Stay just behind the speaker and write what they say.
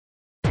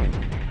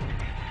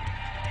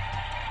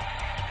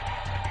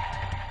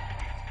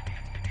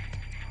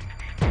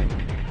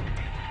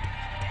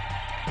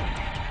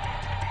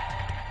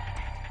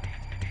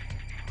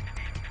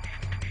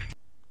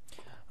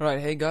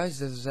Alright, hey guys,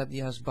 this is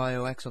ZDS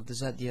BioX of the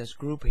ZDS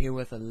group here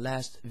with the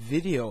last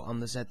video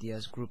on the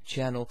ZDS group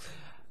channel.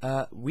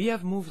 We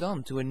have moved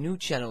on to a new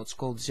channel. It's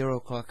called 0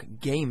 O'Clock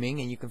Gaming,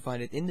 and you can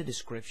find it in the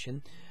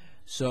description.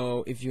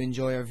 So if you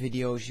enjoy our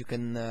videos, you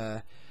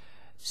can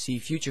see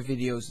future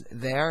videos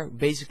there.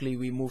 Basically,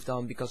 we moved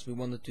on because we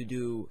wanted to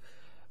do,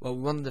 well,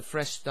 we wanted a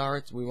fresh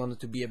start. We wanted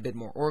to be a bit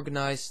more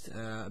organized,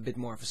 a bit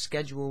more of a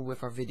schedule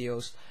with our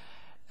videos.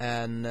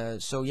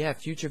 And so yeah,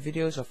 future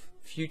videos of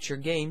future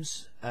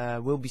games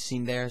will be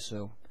seen there.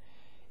 So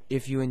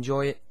if you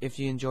enjoy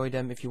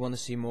them, if you want to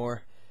see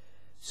more,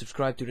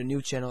 subscribe to the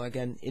new channel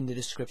again in the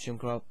description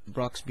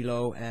box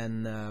below,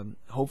 and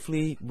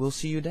hopefully we'll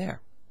see you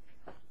there.